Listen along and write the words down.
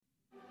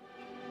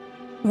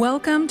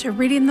Welcome to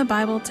Reading the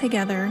Bible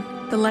Together,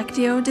 the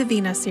Lectio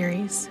Divina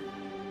series.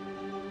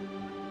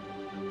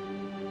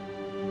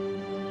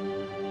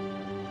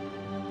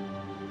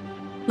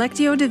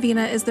 Lectio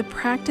Divina is the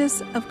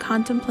practice of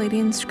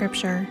contemplating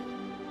Scripture.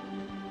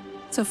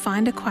 So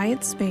find a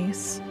quiet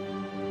space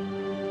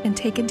and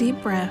take a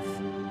deep breath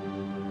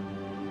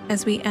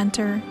as we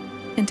enter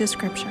into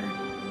Scripture.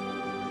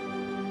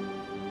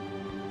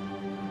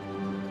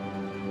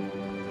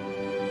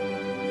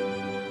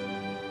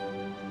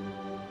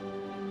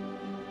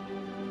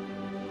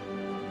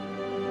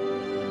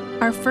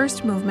 Our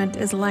first movement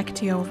is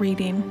Lectio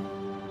reading.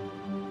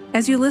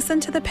 As you listen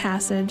to the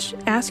passage,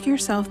 ask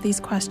yourself these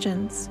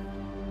questions.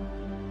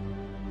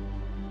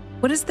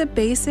 What is the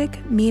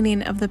basic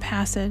meaning of the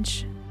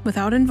passage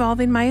without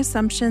involving my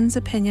assumptions,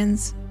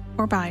 opinions,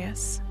 or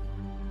bias?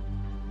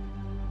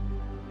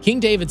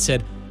 King David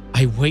said,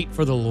 "I wait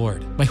for the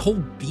Lord. My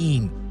whole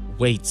being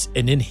waits,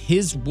 and in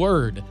His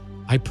word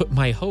I put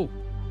my hope.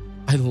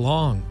 I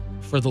long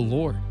for the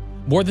Lord.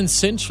 More than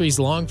centuries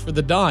long for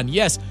the dawn."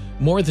 Yes,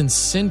 more than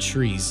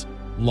centuries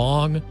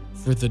long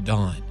for the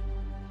dawn.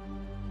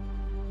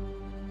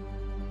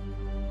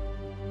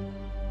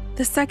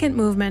 The second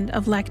movement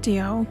of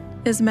Lectio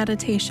is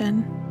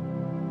meditation.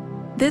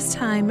 This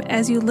time,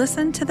 as you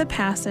listen to the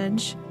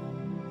passage,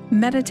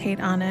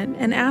 meditate on it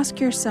and ask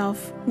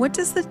yourself, what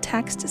does the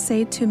text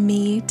say to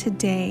me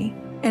today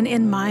and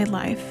in my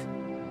life?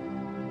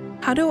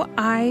 How do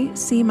I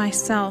see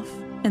myself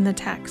in the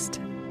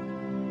text?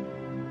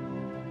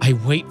 I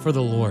wait for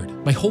the Lord.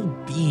 My whole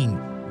being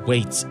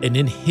waits, and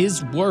in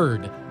His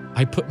word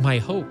I put my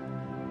hope.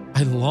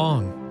 I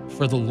long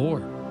for the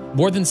Lord.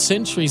 More than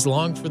centuries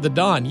long for the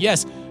dawn.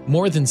 Yes,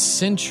 more than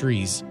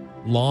centuries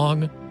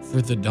long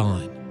for the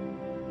dawn.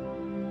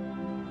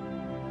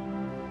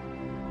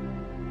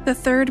 The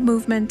third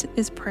movement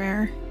is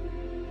prayer.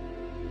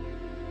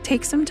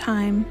 Take some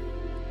time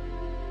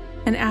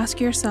and ask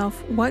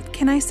yourself, what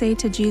can I say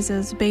to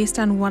Jesus based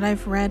on what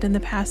I've read in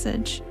the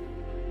passage?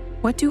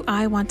 What do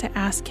I want to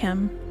ask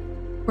Him?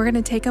 We're going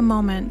to take a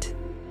moment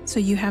so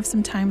you have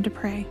some time to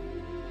pray.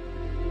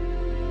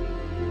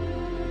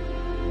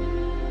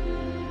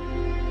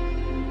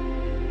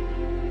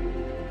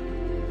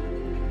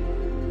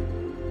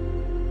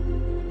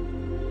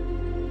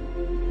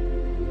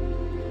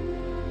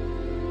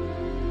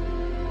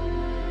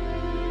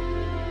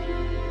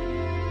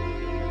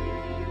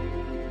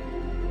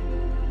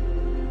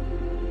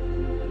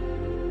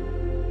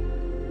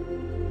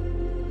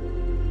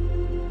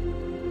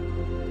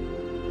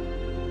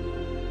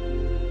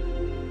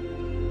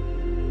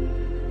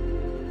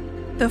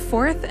 The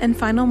fourth and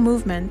final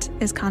movement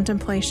is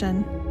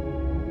contemplation.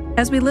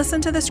 As we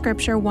listen to the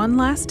Scripture one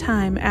last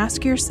time,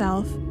 ask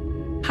yourself,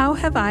 how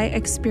have I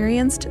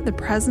experienced the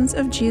presence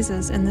of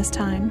Jesus in this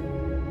time,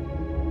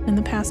 in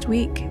the past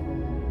week?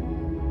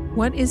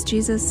 What is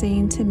Jesus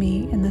saying to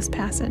me in this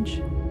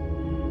passage?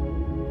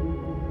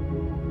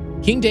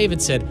 King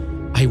David said,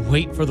 "I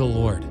wait for the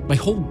Lord. My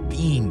whole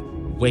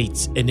being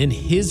waits, and in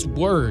His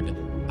word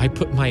I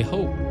put my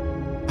hope.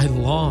 I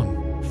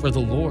long for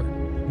the Lord.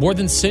 More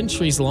than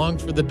centuries long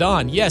for the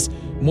dawn." Yes,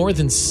 more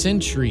than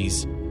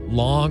centuries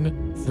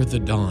long for the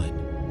dawn.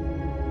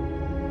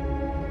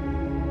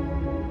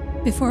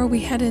 Before we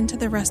head into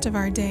the rest of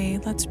our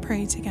day, let's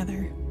pray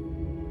together.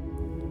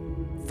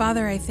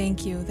 Father, I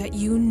thank you that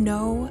you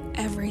know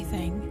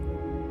everything,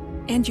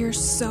 and you're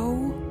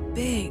so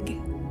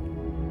big,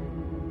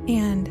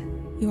 and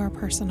you are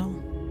personal.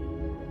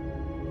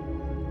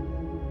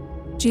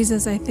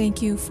 Jesus, I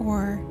thank you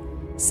for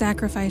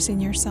sacrificing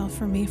yourself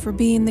for me, for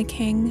being the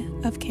King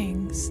of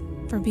Kings,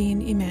 for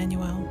being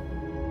Emmanuel.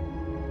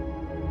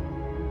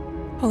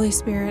 Holy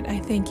Spirit, I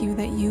thank you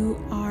that you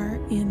are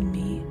in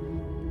me.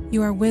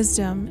 You are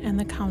wisdom and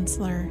the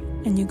counselor,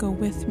 and you go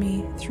with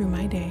me through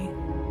my day.